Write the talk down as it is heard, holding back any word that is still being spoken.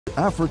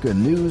Africa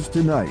News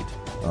Tonight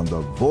on the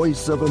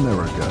Voice of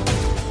America.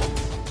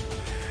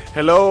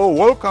 Hello,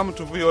 welcome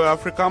to VOA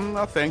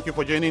Africa. Thank you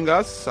for joining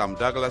us. I'm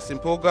Douglas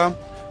Impoga,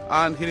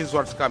 and here is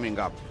what's coming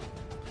up.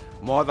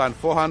 More than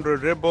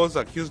 400 rebels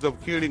accused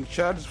of killing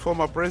Chad's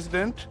former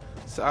president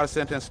are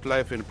sentenced to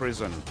life in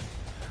prison.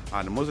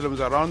 And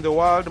Muslims around the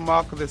world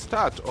mark the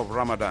start of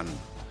Ramadan.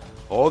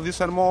 All this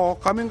and more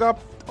coming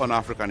up on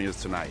Africa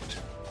News Tonight.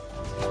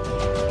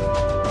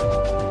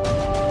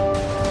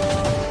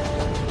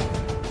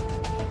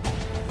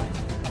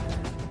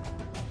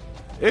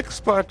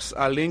 Experts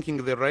are linking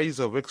the rise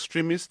of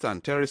extremist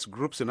and terrorist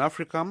groups in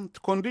Africa to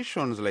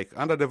conditions like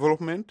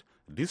underdevelopment,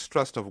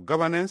 distrust of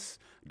governance,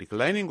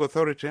 declining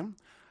authority,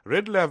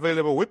 readily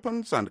available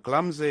weapons, and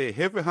clumsy,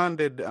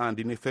 heavy-handed, and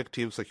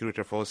ineffective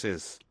security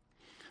forces.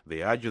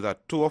 They argue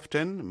that too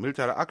often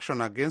military action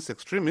against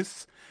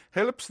extremists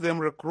helps them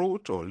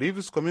recruit or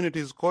leaves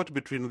communities caught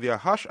between their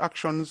harsh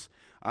actions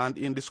and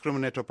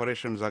indiscriminate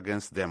operations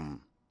against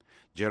them.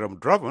 Jerome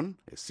Dravon,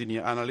 a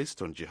senior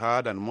analyst on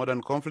jihad and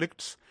modern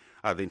conflicts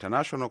at the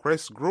International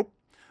Crisis Group,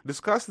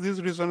 discussed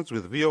these reasons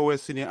with VOA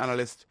senior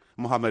analyst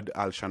Mohammed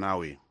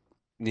Al-Shanawi.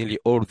 Nearly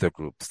all the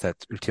groups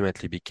that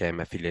ultimately became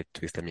affiliated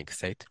to Islamic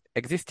State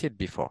existed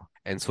before.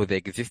 And so they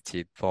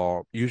existed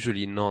for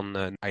usually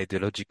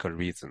non-ideological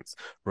reasons,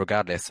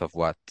 regardless of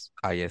what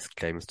IS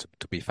claims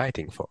to be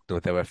fighting for. No,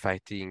 they were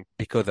fighting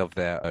because of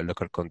their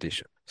local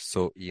condition.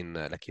 So in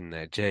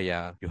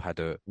Nigeria, you had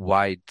a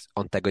wide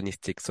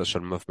antagonistic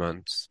social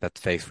movement that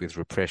faced with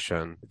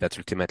repression that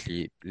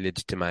ultimately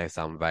legitimized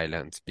armed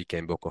violence,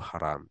 became Boko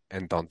Haram,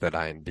 and down the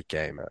line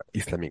became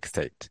Islamic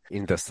State.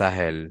 In the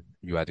Sahel,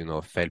 you had,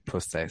 a failed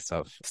process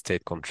of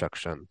state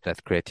construction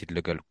that created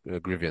legal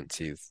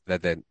grievances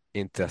that then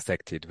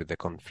intersected with the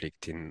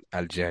conflict in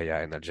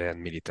Algeria and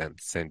Algerian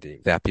militants sending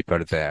their people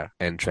there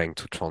and trying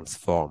to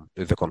transform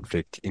the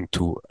conflict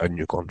into a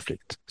new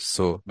conflict.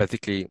 So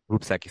basically,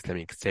 groups like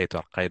Islamic State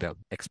or Al-Qaeda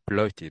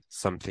exploited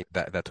something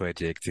that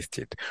already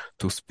existed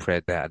to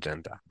spread their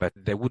agenda. But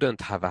they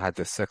wouldn't have had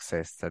the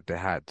success that they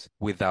had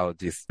without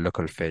these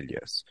local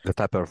failures. The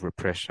type of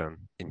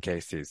repression in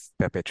cases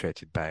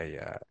perpetrated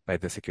by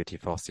the security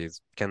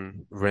forces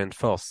can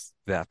reinforce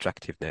their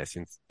attractiveness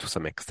to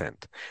some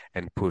extent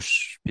and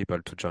push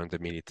people to join the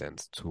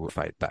militants to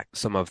fight back.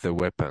 Some of the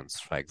weapons,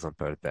 for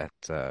example,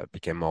 that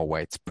became more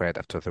widespread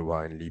after the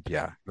war in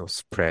Libya,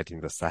 spread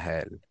in the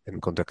Sahel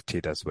and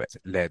conducted as well,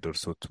 led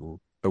also to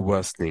a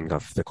worsening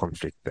of the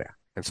conflict there.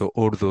 And so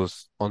all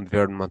those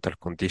environmental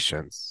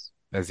conditions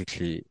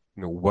basically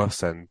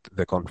worsened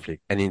the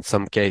conflict and in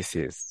some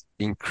cases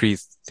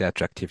increased the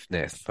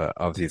attractiveness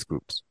of these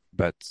groups.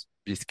 But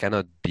this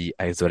cannot be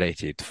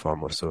isolated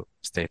from also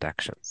state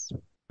actions.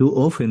 Too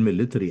often,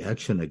 military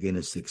action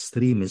against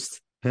extremists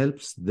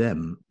helps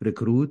them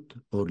recruit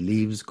or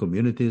leaves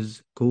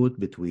communities caught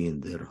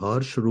between their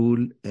harsh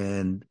rule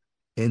and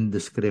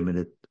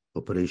indiscriminate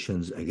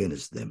operations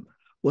against them.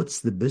 What's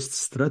the best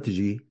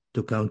strategy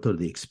to counter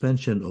the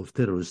expansion of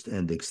terrorist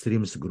and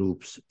extremist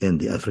groups in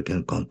the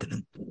African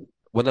continent?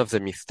 One of the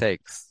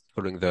mistakes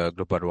following the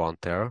global war on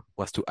terror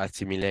was to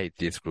assimilate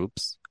these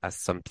groups as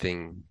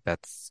something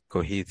that's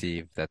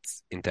cohesive,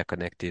 that's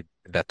interconnected,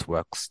 that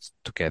works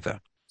together.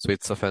 So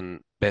it's often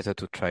better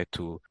to try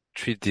to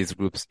treat these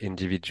groups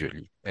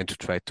individually and to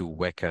try to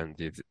weaken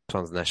these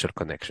transnational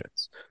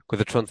connections. Because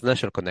the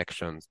transnational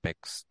connections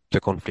makes the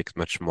conflict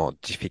much more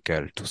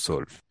difficult to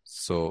solve.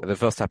 So the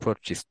first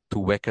approach is to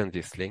weaken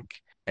this link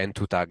and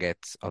to target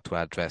or to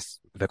address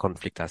the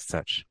conflict as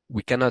such.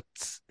 We cannot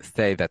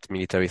say that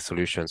military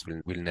solutions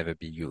will never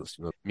be used.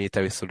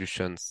 Military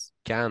solutions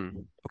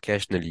can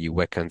occasionally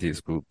weaken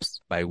these groups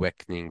by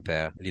weakening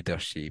their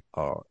leadership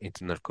or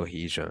internal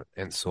cohesion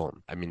and so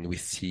on. I mean, we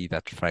see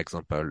that, for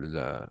example,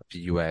 the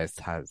US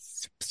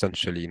has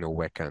substantially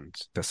weakened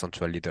the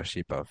central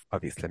leadership of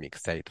Islamic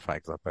State, for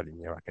example, in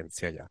Iraq and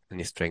Syria,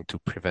 and is trying to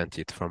prevent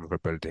it from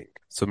rebuilding.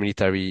 So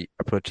military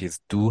approaches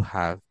do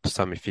have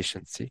some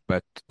efficiency,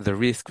 but the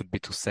risk would be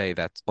to say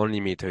that only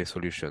military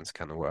solutions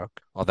can work,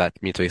 or that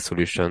military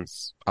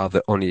solutions are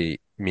the only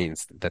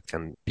means that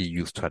can be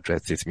used to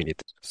address this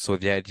military. So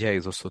the idea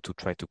is also to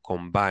try to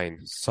combine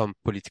some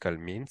political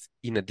means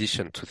in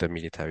addition to the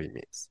military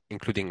means,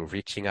 including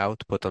reaching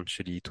out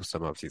potentially to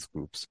some of these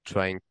groups,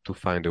 trying to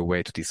find a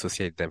way to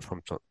dissociate them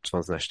from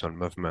transnational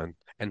movement,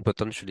 and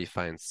potentially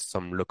find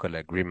some local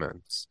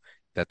agreements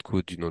that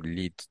could,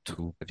 lead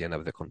to the end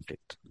of the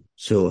conflict.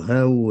 So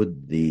how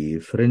would the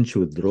French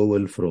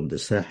withdrawal from the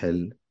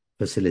Sahel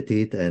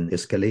facilitate an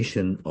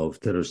escalation of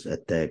terrorist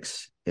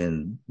attacks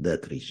in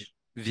that region?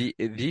 The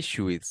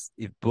issue is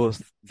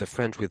both the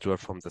French withdrawal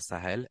from the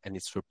Sahel and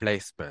its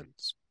replacement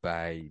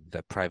by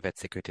the private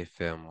security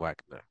firm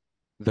Wagner.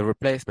 The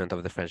replacement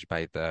of the French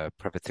by the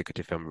private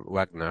security firm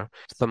Wagner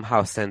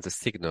somehow sends a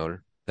signal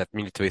that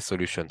military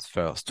solutions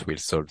first will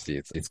solve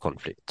this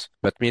conflict.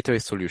 But military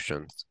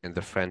solutions and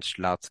the French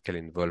large-scale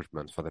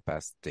involvement for the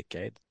past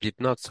decade did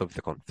not solve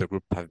the conflict. The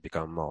group have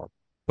become more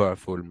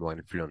powerful, more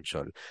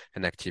influential,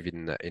 and active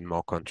in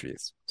more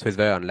countries. So it's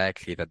very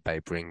unlikely that by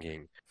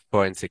bringing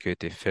foreign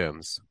security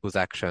firms whose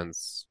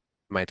actions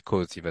might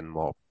cause even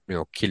more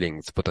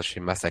killings,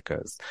 potentially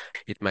massacres.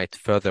 It might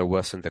further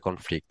worsen the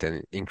conflict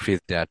and increase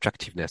the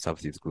attractiveness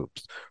of these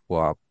groups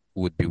who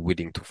would be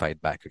willing to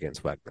fight back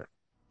against Wagner.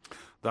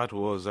 That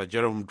was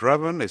Jerome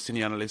Draven, a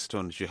senior analyst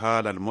on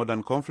jihad and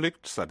modern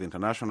conflicts at the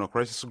International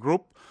Crisis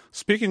Group,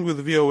 speaking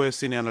with VOA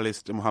senior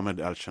analyst Mohammed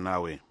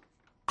Al-Shanawi.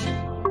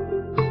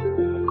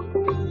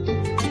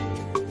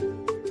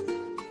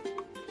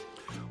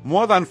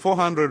 More than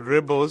 400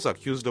 rebels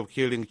accused of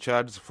killing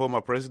Chad's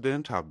former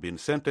president have been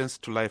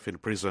sentenced to life in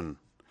prison.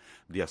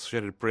 The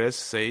Associated Press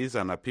says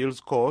an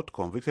appeals court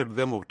convicted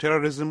them of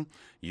terrorism,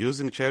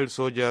 using child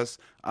soldiers,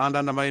 and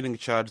undermining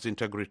Chad's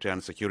integrity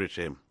and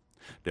security.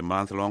 The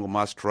month-long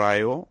mass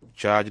trial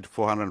charged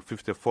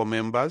 454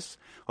 members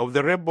of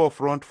the Rebel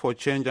Front for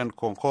Change and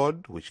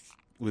Concord,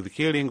 with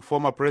killing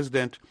former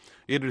President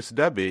Idris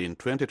Deby in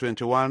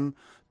 2021,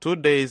 2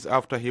 days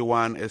after he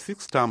won a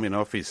sixth term in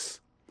office.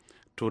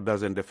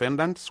 24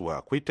 defendants were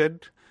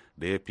acquitted.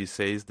 The AP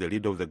says the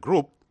leader of the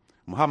group,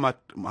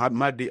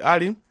 Mahdi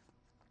Ali,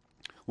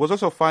 was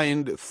also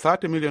fined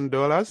 $30 million.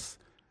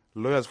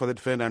 Lawyers for the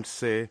defendants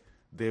say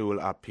they will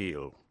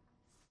appeal.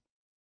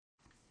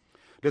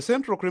 The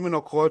Central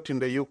Criminal Court in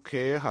the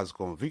UK has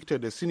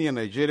convicted a senior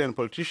Nigerian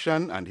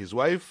politician and his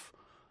wife,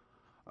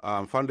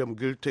 found them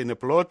guilty in a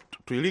plot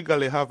to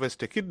illegally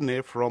harvest a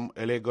kidney from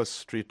a Lagos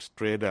street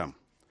trader.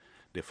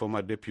 The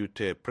former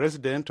deputy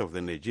president of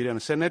the Nigerian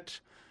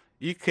Senate,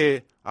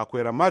 Ike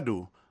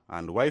Akweramadu,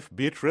 and wife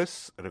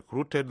Beatrice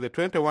recruited the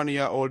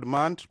 21-year-old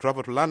man to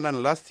travel to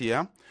London last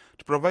year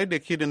to provide a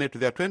kidney to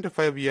their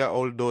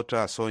 25-year-old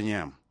daughter,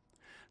 Sonia.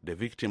 The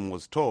victim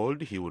was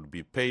told he would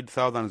be paid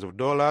thousands of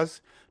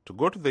dollars to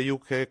go to the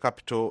UK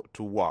capital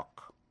to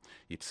work.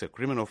 It's a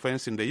criminal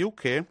offense in the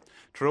UK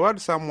to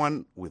reward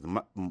someone with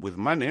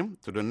money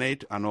to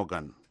donate an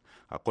organ.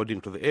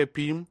 According to the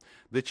AP,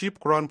 the chief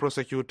Crown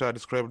prosecutor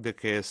described the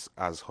case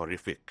as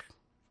horrific.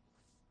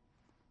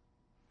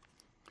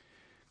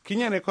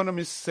 Kenyan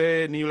economists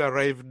say newly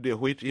arrived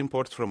wheat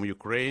imports from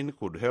Ukraine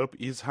could help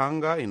ease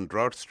hunger in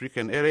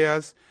drought-stricken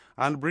areas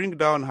and bring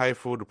down high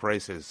food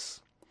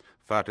prices.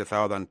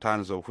 30,000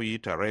 tons of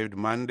wheat arrived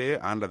Monday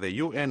under the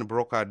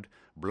UN-brokered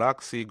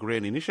Black Sea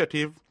Grain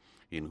Initiative,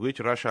 in which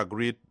Russia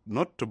agreed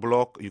not to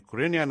block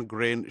Ukrainian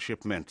grain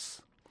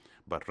shipments.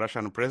 But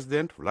Russian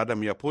President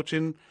Vladimir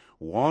Putin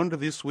warned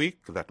this week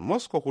that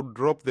Moscow could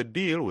drop the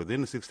deal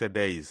within 60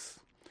 days.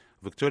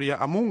 Victoria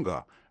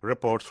Amunga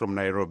reports from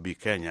Nairobi,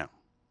 Kenya.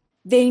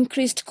 The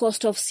increased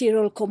cost of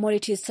cereal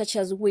commodities such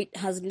as wheat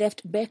has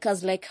left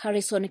bakers like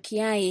Harrison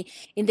Kiai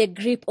in the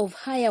grip of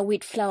higher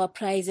wheat flour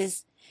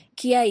prices.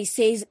 Kiai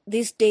says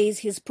these days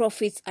his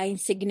profits are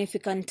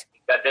insignificant.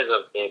 Prices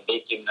of the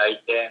baking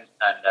items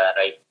and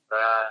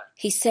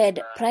He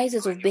said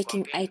prices of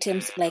baking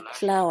items like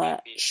flour,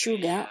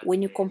 sugar,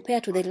 when you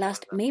compare to the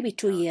last maybe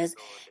 2 years,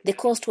 the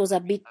cost was a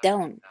bit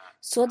down.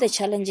 So the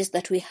challenges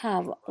that we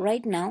have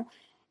right now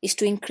is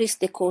to increase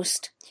the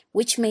cost,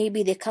 which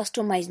maybe the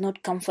customer is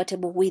not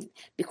comfortable with,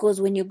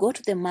 because when you go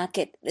to the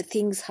market, the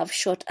things have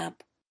shot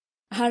up.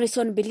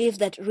 Harrison believes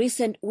that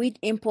recent wheat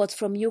imports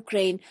from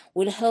Ukraine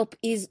will help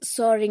ease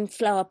soaring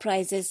flour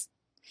prices.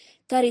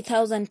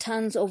 30,000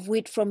 tons of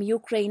wheat from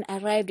Ukraine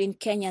arrived in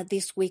Kenya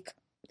this week.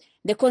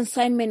 The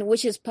consignment,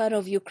 which is part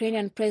of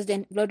Ukrainian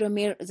President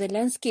Volodymyr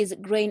Zelensky's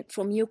Grain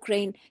from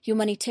Ukraine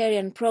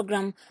humanitarian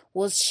program,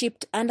 was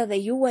shipped under the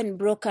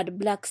UN-brokered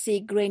Black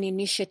Sea Grain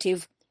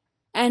Initiative.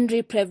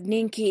 Andriy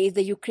Prevninky is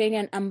the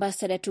Ukrainian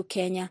ambassador to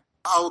Kenya.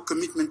 Our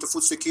commitment to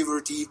food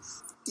security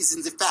is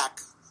in the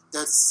fact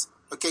that,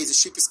 the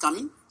ship is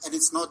coming, and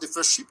it's not the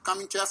first ship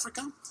coming to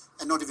Africa,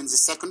 and not even the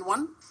second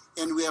one,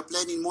 and we are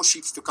planning more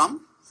ships to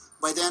come.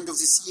 By the end of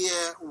this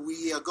year,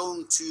 we are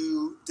going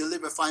to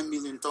deliver 5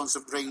 million tons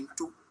of grain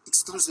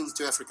exclusively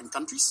to African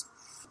countries.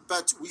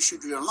 But we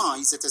should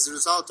realize that as a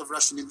result of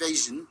Russian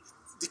invasion,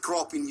 the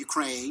crop in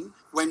Ukraine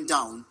went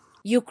down.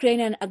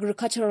 Ukrainian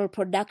agricultural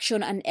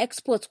production and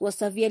exports were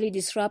severely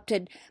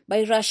disrupted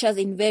by Russia's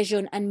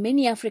invasion, and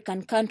many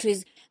African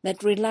countries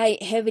that rely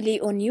heavily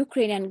on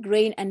Ukrainian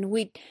grain and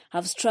wheat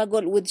have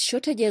struggled with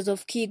shortages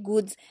of key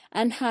goods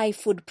and high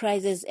food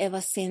prices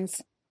ever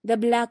since. The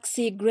Black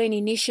Sea Grain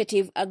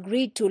Initiative,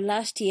 agreed to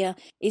last year,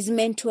 is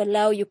meant to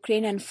allow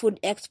Ukrainian food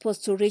exports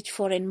to reach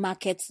foreign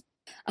markets.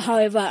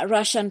 However,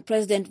 Russian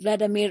President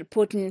Vladimir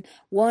Putin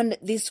warned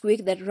this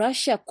week that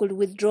Russia could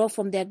withdraw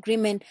from the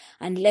agreement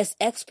unless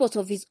exports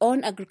of its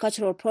own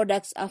agricultural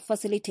products are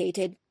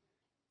facilitated.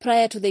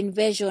 Prior to the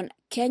invasion,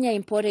 Kenya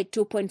imported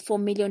 2.4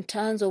 million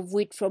tons of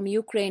wheat from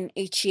Ukraine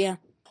each year.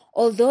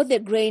 Although the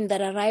grain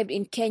that arrived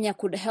in Kenya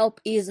could help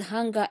ease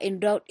hunger in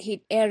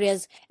drought-hit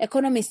areas,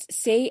 economists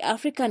say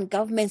African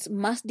governments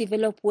must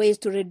develop ways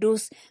to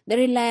reduce the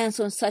reliance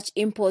on such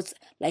imports,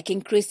 like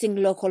increasing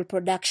local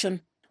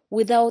production.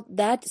 Without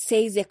that,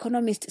 says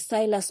economist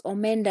Silas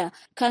Omenda,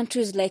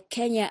 countries like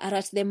Kenya are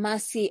at the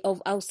mercy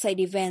of outside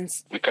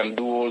events. We can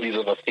do all these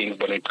other things,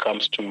 but when it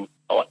comes to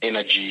our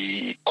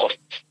energy costs,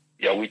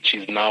 which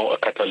is now a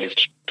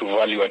catalyst to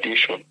value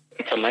addition,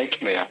 it's a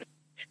nightmare.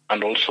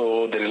 And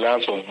also the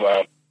reliance of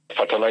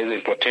fertilizer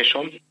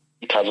importation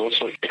It has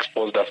also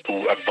exposed us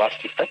to adverse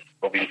effects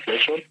of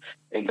inflation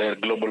in the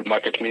global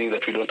market, meaning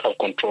that we don't have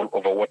control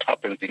over what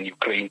happens in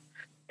Ukraine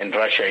and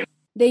Russia.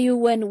 The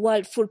UN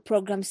World Food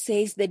Programme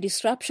says the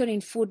disruption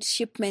in food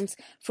shipments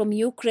from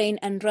Ukraine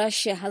and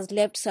Russia has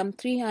left some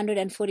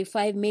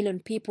 345 million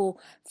people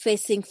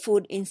facing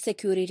food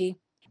insecurity.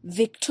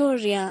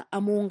 Victoria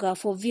Amunga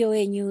for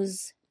VOA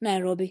News,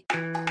 Nairobi.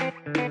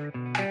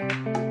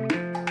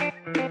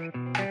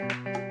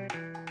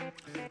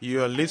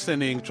 You are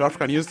listening to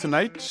Africa News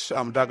Tonight.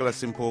 I'm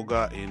Douglas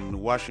Impoga in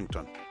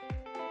Washington.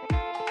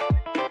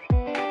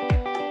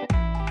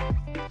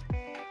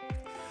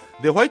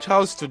 The White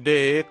House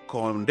today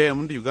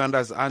condemned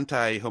Uganda's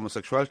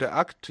Anti-Homosexuality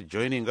Act,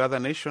 joining other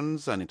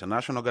nations and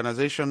international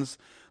organizations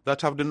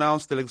that have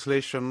denounced the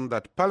legislation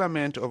that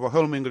Parliament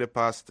overwhelmingly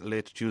passed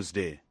late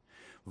Tuesday.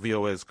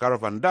 VOA's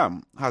Caravan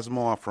Dam has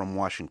more from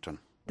Washington.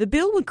 The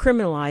bill would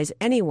criminalize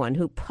anyone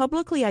who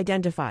publicly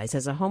identifies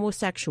as a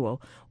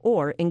homosexual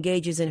or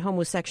engages in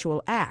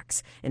homosexual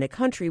acts in a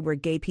country where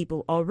gay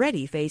people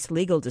already face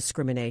legal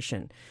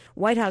discrimination.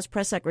 White House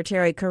Press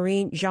Secretary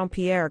Karine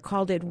Jean-Pierre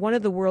called it one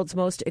of the world's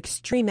most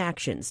extreme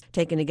actions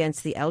taken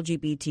against the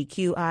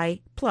LGBTQI+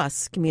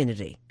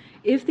 community.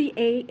 If the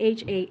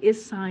AHA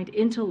is signed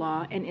into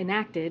law and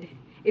enacted,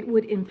 it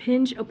would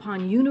impinge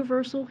upon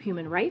universal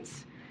human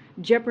rights,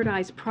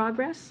 jeopardize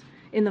progress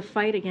in the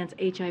fight against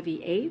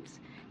HIV/AIDS,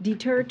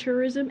 deter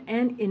tourism,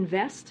 and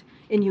invest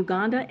in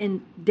Uganda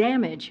and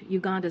damage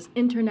Uganda's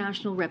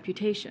international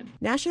reputation.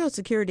 National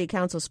Security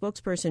Council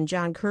spokesperson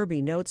John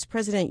Kirby notes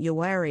President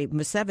Yoweri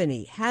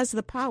Museveni has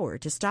the power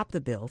to stop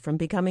the bill from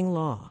becoming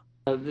law.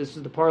 This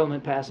is the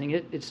Parliament passing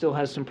it. It still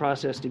has some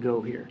process to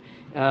go here.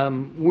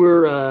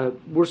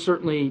 We're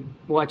certainly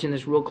watching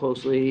this real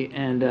closely,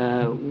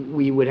 and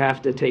we would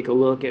have to take a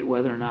look at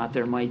whether or not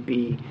there might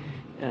be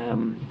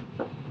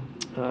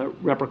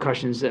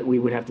repercussions that we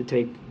would have to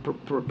take,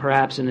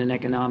 perhaps in an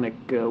economic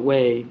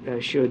way,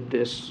 should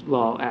this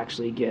law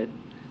actually get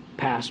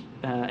passed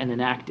and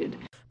enacted.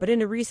 But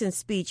in a recent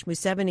speech,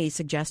 Museveni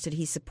suggested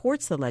he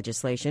supports the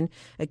legislation,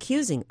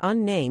 accusing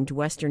unnamed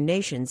Western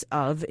nations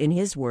of, in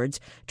his words,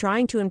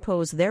 trying to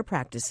impose their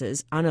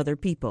practices on other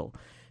people.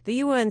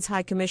 The UN's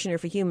High Commissioner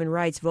for Human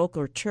Rights,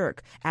 Volker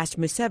Turk, asked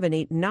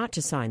Museveni not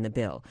to sign the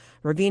bill.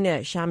 Ravina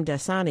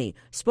Shamdasani,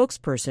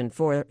 spokesperson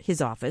for his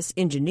office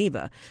in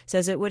Geneva,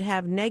 says it would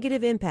have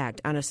negative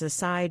impact on a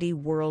society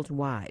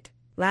worldwide.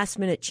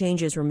 Last-minute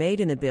changes were made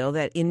in the bill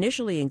that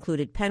initially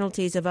included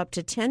penalties of up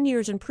to 10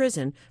 years in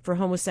prison for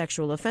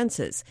homosexual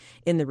offenses.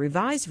 In the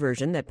revised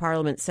version that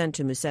Parliament sent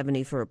to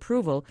Museveni for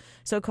approval,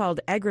 so-called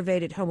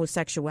aggravated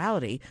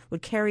homosexuality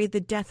would carry the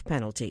death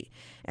penalty.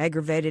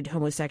 Aggravated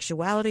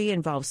homosexuality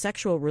involves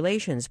sexual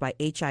relations by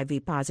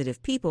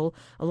HIV-positive people,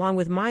 along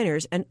with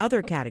minors and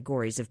other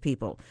categories of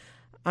people.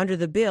 Under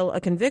the bill, a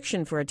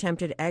conviction for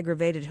attempted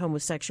aggravated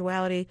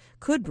homosexuality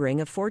could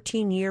bring a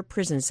 14-year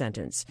prison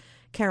sentence.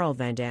 Carol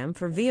Van Dam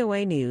for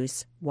VOA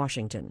News,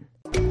 Washington.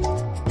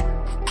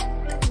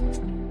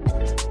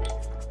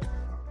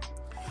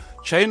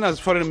 China's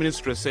foreign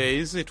ministry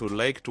says it would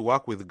like to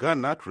work with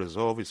Ghana to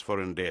resolve its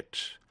foreign debt.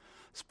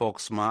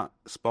 Spokesman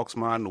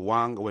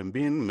Wang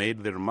Wenbin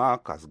made the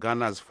remark as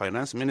Ghana's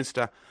finance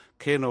minister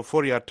Ken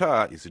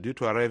Ofori-Atta is due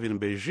to arrive in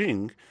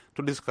Beijing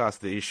to discuss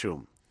the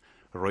issue.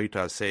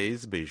 Reuters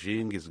says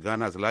Beijing is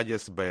Ghana's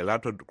largest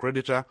bilateral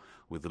creditor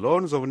with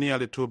loans of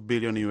nearly $2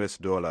 billion.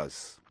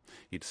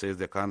 It says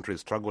the country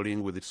is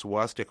struggling with its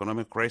worst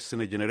economic crisis in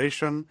a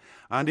generation,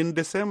 and in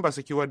December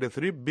secured a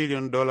 $3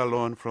 billion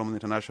loan from the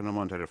International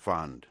Monetary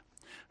Fund.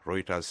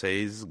 Reuters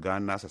says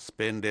Ghana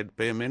suspended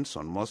payments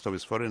on most of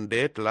its foreign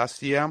debt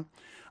last year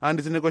and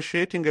is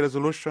negotiating a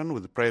resolution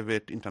with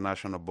private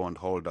international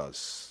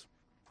bondholders.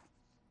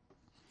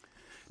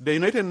 The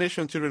United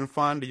Nations Children's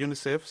Fund,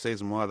 UNICEF,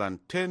 says more than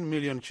 10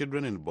 million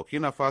children in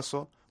Burkina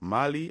Faso,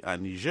 Mali,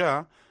 and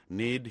Niger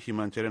need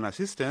humanitarian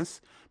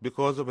assistance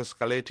because of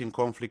escalating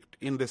conflict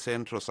in the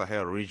Central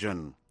Sahel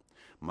region.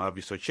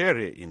 Mavis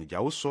Ochere in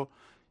Jauso,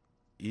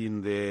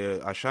 in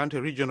the Ashanti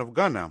region of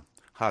Ghana,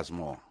 has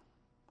more.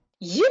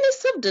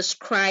 UNICEF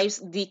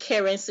describes the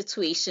current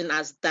situation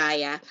as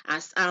dire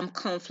as armed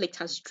conflict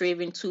has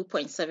driven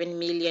 2.7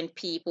 million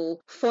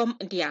people from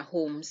their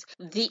homes.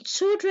 The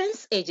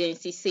Children's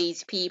Agency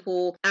says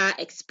people are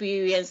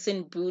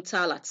experiencing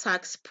brutal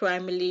attacks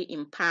primarily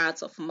in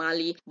parts of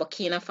Mali,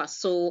 Burkina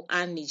Faso,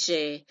 and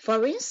Niger.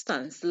 For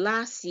instance,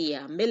 last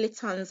year,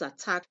 militants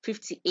attacked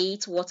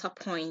 58 water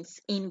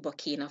points in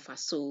Burkina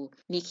Faso.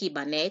 Nikki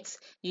Barnett,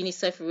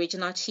 UNICEF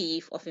Regional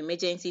Chief of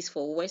Emergencies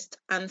for West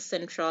and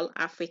Central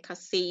Africa,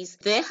 says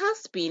there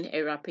has been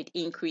a rapid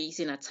increase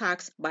in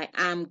attacks by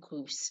armed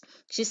groups.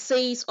 She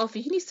says of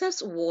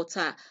UNICEF's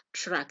water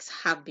trucks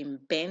have been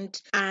burned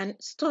and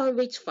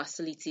storage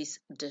facilities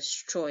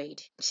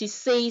destroyed. She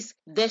says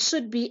there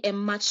should be a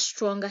much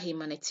stronger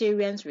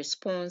humanitarian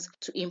response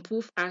to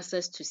improve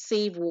access to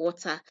safe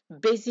water,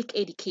 basic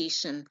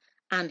education,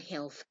 and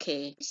health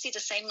care. We see the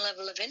same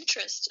level of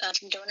interest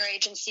from donor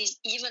agencies,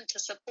 even to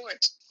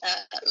support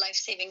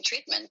life-saving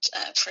treatment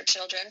for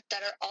children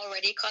that are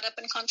already caught up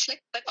in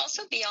conflict. But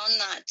also beyond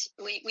that,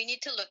 we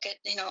need to look at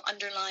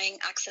underlying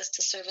access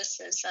to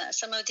services.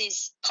 Some of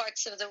these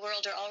parts of the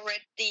world are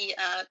already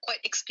quite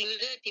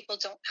excluded. People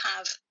don't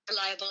have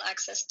reliable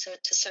access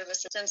to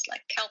services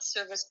like health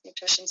service,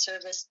 nutrition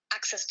service,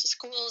 access to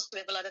schools. We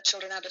have a lot of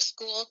children out of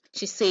school.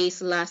 She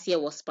says last year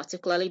was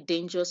particularly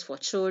dangerous for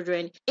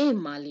children in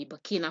Mali,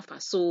 Burkina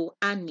Faso,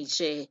 and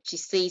Niger. She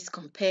says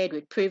compared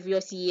with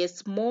previous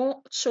years,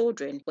 more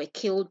children were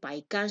killed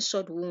by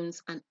gunshot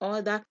wounds and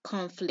other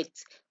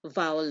conflict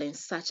violence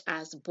such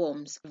as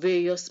bombs.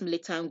 Various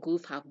militant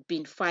groups have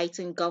been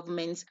fighting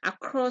governments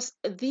across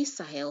the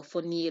Sahel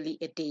for nearly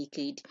a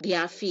decade.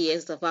 There are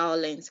fears the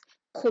violence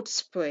could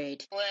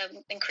spread.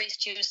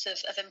 Increased use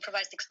of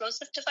improvised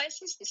explosive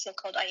devices, the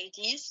so-called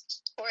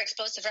IEDs, or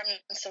explosive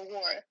remnants of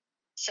war.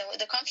 So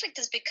the conflict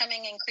is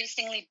becoming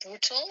increasingly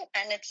brutal,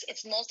 and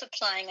it's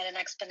multiplying at an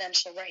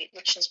exponential rate,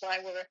 which is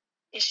why we're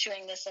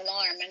issuing this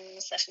alarm, and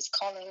UNICEF is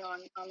calling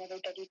on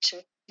everybody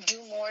to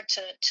do more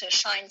to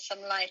shine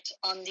some light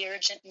on the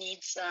urgent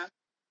needs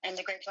and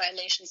the great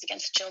violations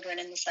against children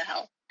in the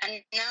Sahel.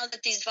 And now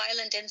that these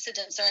violent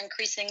incidents are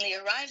increasingly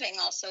arriving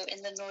also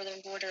in the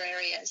northern border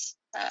areas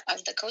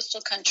of the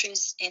coastal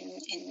countries in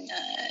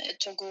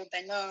Togo,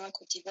 Benin,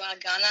 Cote d'Ivoire,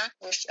 Ghana,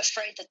 we're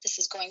afraid that this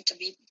is going to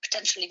be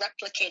potentially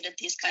replicated,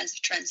 these kinds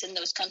of trends in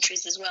those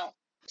countries as well.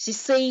 She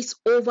says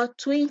over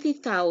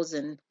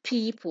 20,000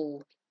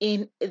 people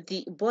in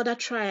the border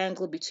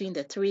triangle between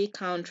the three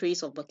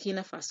countries of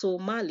Burkina Faso,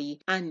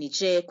 Mali, and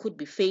Niger could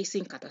be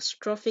facing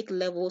catastrophic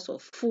levels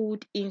of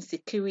food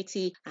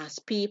insecurity as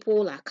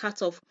people are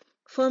cut off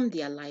from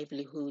their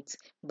livelihoods.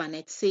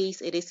 Barnett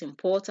says it is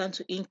important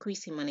to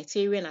increase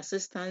humanitarian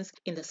assistance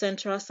in the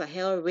Central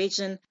Sahel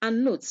region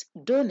and notes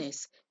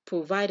donors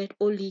provided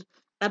only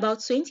about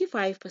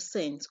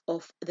 25%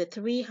 of the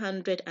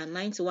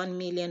 $391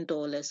 million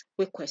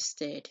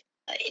requested.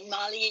 In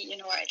Mali,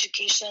 our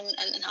education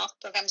and health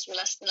programs were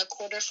less than a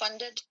quarter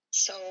funded.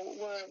 So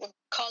we're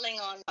calling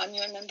on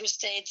your member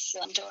states,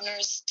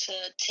 donors to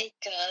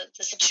take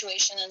the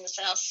situation in the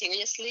Sahel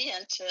seriously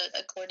and to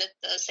accord it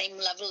the same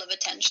level of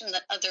attention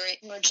that other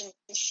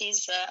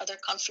emergencies, other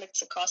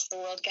conflicts across the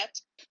world get.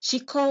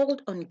 She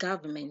called on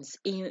governments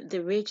in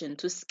the region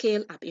to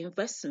scale up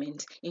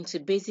investment into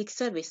basic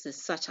services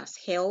such as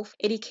health,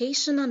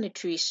 education, and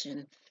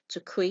nutrition to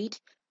create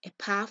a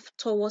path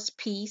towards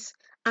peace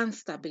and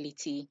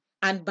stability.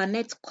 And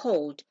Barnett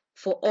called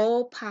for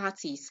all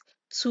parties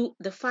to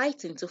the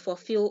fighting to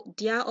fulfill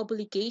their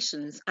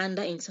obligations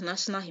under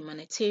international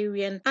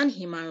humanitarian and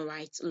human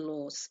rights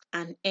laws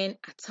and end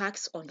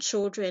attacks on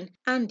children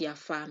and their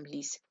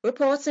families.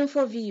 Reporting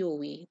for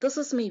VOA, this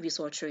is Mavis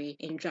Otri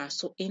in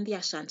Draso in the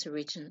Ashanti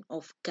region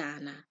of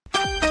Ghana.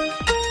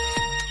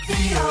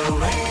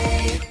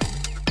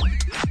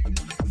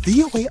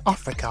 VOA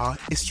Africa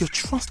is your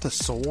trusted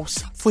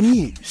source for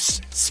news,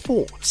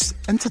 sports,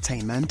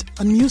 entertainment,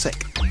 and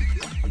music.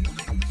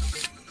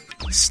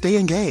 Stay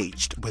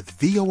engaged with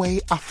VOA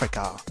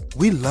Africa.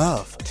 We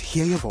love to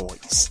hear your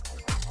voice.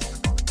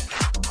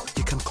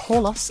 You can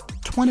call us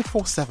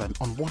 24/7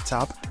 on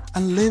WhatsApp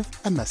and leave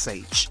a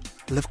message.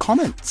 Leave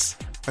comments,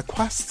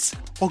 requests,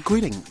 or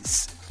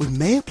greetings. We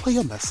may play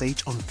your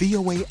message on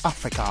VOA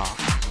Africa.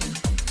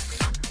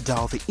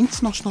 Dial the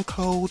international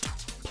code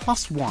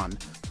 +1,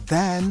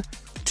 then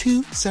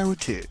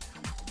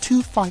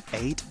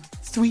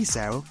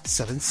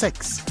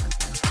 202-258-3076.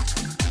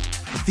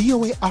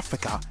 VOA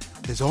Africa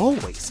is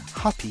always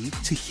happy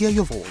to hear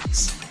your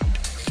voice.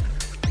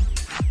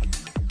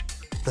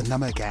 The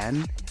number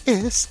again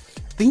is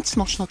the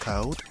international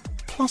code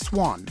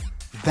 +1,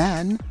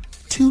 then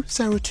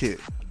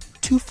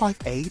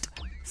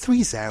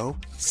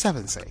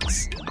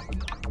 202-258-3076.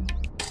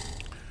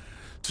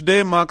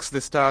 Today marks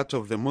the start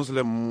of the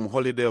Muslim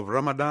holiday of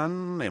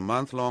Ramadan, a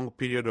month-long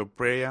period of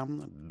prayer,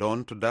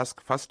 dawn to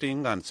dusk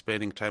fasting and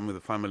spending time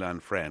with family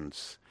and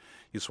friends.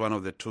 It's one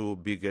of the two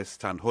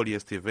biggest and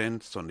holiest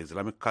events on the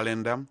Islamic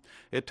calendar,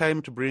 a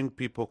time to bring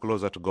people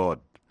closer to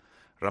God.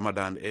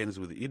 Ramadan ends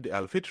with Eid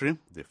al-Fitr,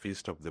 the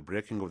feast of the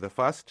breaking of the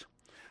fast.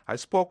 I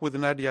spoke with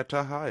Nadia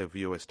Taha, a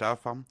VOA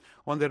staffer,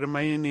 on the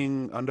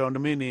meaning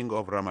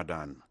of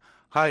Ramadan.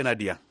 Hi,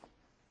 Nadia.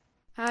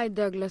 Hi,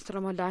 Douglas.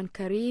 Ramadan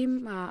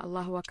Kareem.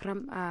 Allahu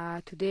Akram.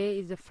 Today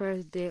is the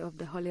first day of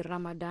the Holy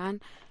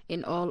Ramadan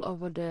in all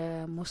over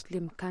the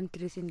Muslim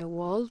countries in the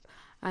world.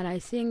 And I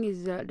think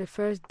the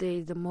first day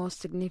is the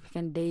most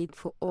significant date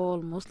for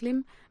all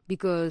Muslim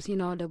because,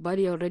 the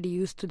body already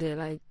used to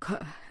the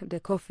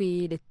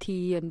coffee, the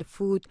tea, and the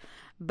food.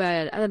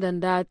 But other than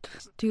that,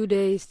 2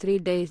 days, 3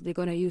 days, they're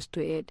going to used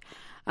to it.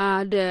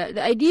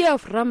 The idea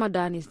of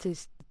Ramadan is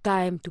this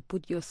time to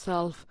put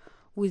yourself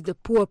with the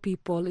poor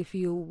people. If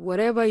you,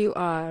 wherever you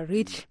are,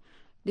 rich,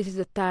 this is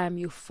the time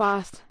you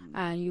fast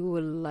and you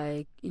will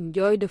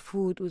enjoy the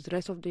food with the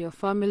rest of your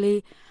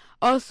family.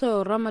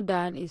 Also,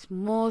 Ramadan is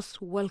most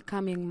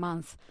welcoming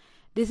month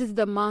This is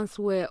the month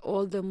where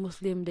all the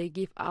Muslims, they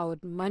give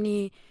out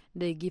money,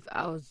 they give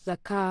out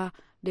zakah,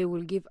 they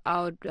will give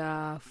out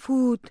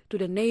food to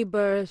the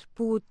neighbors,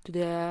 food to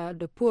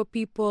the poor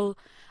people.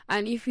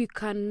 And if you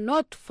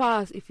cannot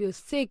fast, if you're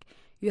sick,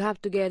 you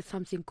have to get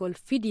something called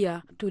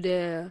fidya to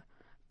the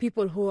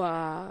people who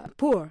are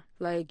poor.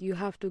 Like you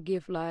have to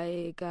give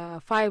like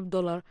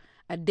 $5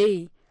 a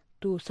day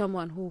to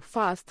someone who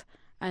fasts,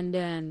 and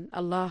then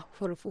Allah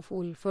will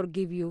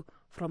forgive you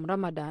from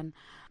Ramadan.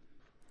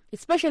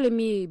 Especially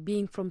me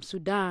being from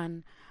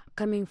Sudan,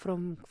 coming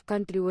from a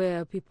country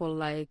where people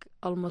like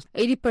almost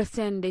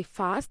 80% they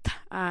fast,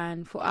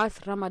 and for us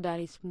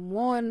Ramadan is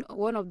one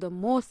of the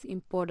most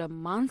important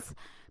months.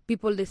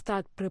 People, they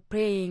start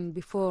preparing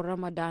before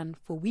Ramadan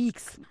for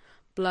weeks.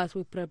 Plus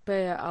we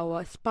prepare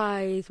our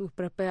spice, we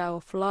prepare our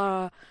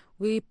flour,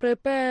 we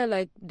prepare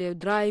like the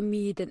dry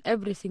meat and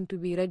everything to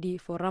be ready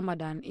for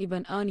Ramadan,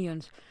 even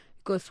onions.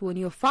 Because when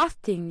you're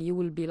fasting, you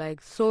will be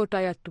like so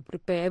tired to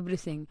prepare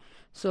everything.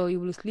 So you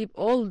will sleep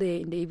all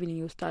day. In the evening,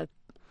 you start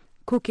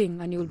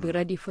cooking and you will be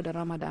ready for the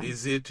Ramadan.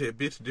 Is it a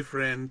bit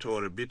different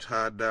or a bit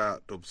harder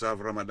to observe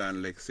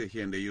Ramadan, like say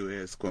here in the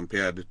US,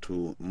 compared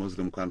to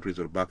Muslim countries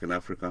or back in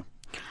Africa?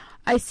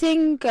 I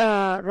think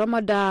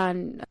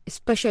Ramadan,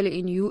 especially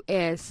in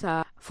US,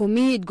 for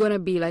me it's gonna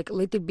be like a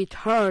little bit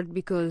hard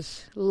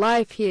because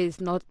life here is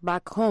not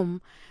back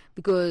home.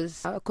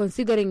 Because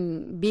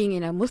considering being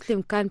in a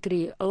Muslim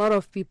country, a lot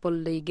of people,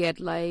 they get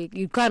like,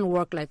 you can't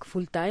work like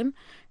full time.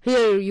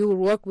 Here you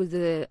work with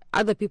the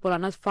other people are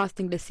not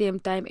fasting the same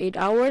time, 8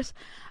 hours,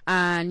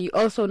 and you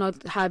also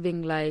not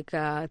having like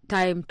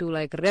time to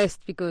like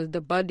rest, because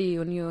the body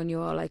when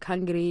you're like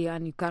hungry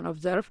and you can't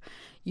observe,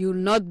 you'll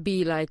not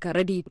be like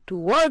ready to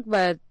work.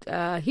 But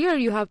here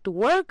you have to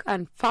work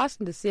and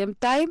fast at the same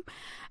time,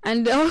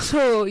 and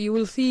also you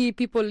will see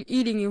people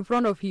eating in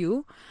front of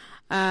you.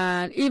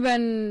 And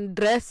even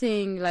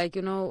dressing, like,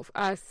 you know,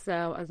 as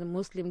a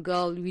Muslim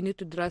girl, we need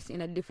to dress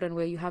in a different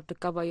way. You have to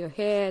cover your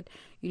head.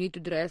 You need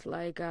to dress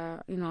like,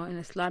 you know, in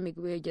Islamic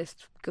way,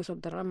 just because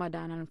of the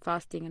Ramadan and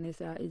fasting, and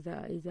is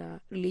a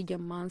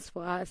religion month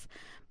for us.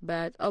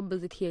 But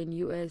opposite here in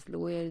US,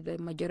 where the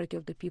majority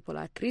of the people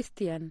are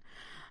Christian,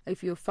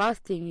 if you're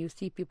fasting, you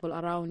see people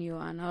around you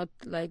are not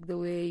like the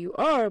way you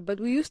are.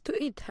 But we used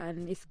to eat,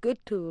 and it's good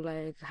to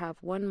like have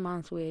 1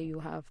 month where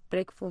you have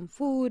break from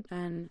food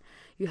and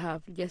you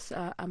have just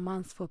a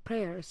month for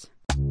prayers.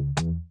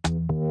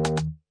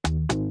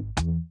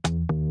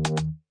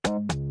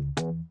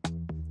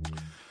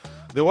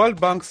 The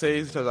World Bank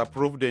says it has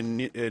approved a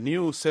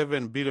new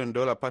 $7 billion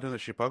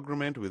partnership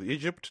agreement with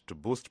Egypt to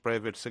boost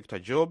private sector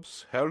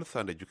jobs, health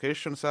and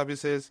education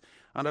services,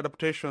 and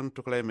adaptation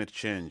to climate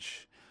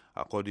change.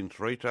 According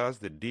to Reuters,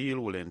 the deal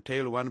will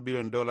entail $1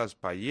 billion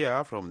per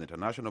year from the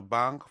International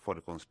Bank for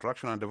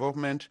Reconstruction and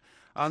Development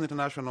and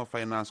International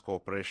Finance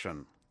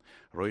Corporation.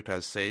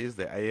 Reuters says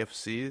the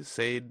IFC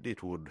said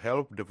it would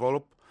help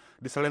develop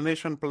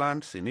desalination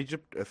plants in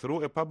Egypt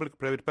through a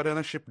public-private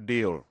partnership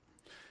deal.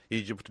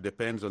 Egypt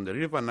depends on the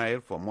River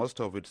Nile for most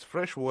of its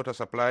fresh water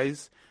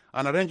supplies,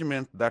 an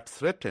arrangement that's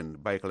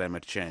threatened by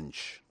climate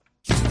change.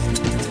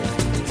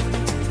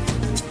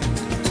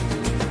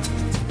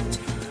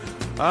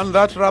 And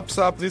that wraps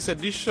up this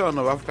edition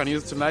of African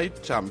News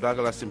Tonight. I'm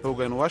Douglas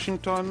Impoga in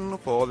Washington.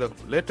 For all the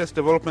latest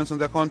developments on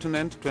the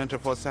continent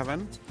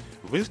 24/7,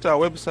 visit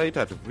our website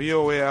at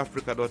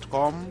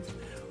voaafrica.com.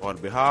 On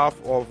behalf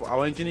of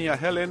our engineer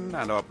Helen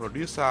and our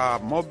producer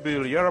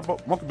Mokbil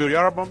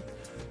Yarabom,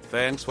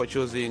 thanks for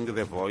choosing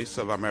the Voice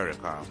of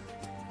America.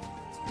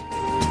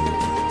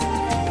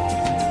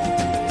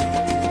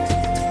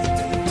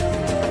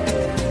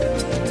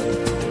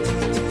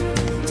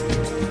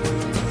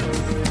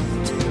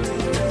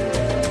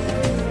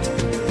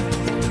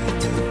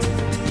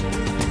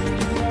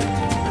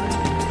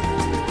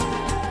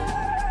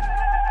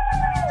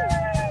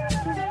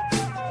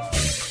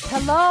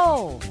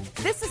 Hello,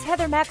 this is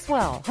Heather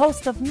Maxwell,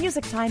 host of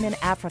Music Time in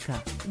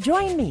Africa.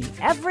 Join me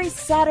every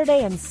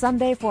Saturday and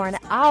Sunday for an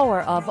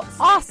hour of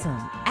awesome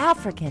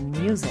African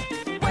music.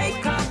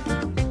 Wake up,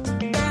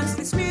 dance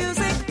this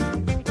music.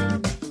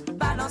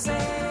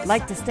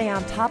 Like to stay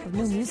on top of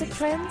new music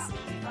trends?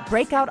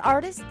 Breakout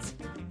artists?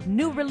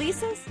 New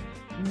releases?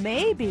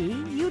 Maybe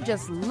you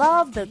just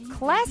love the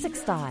classic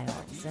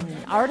styles and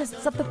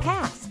artists of the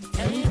past.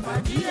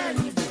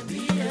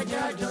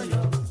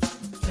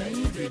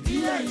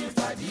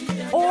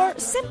 Or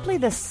simply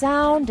the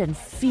sound and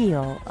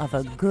feel of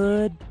a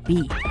good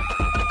beat.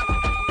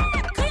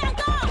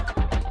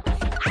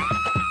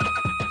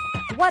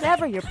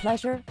 Whatever your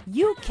pleasure,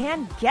 you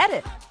can get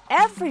it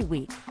every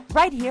week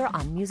right here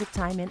on Music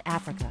Time in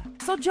Africa.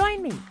 So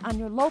join me on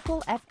your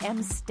local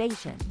FM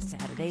station,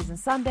 Saturdays and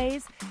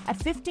Sundays at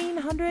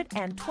 1500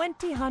 and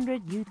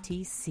 2000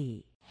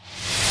 UTC.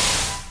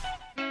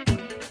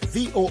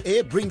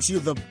 VOA brings you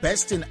the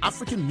best in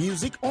African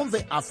music on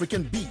the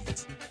African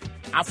Beat.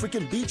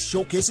 African Beat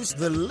showcases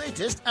the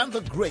latest and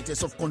the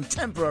greatest of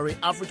contemporary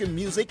African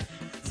music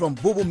From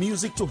Bobo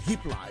music to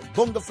hip life,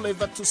 bongo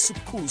flavor to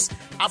sukus,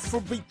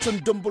 Afrobeat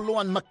and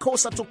Dumbolo and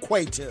Makossa to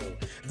Kwaito,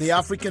 the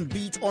African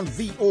beat on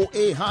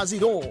VOA has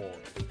it all.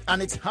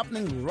 And it's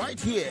happening right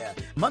here,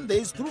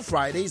 Mondays through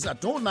Fridays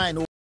at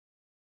 09:00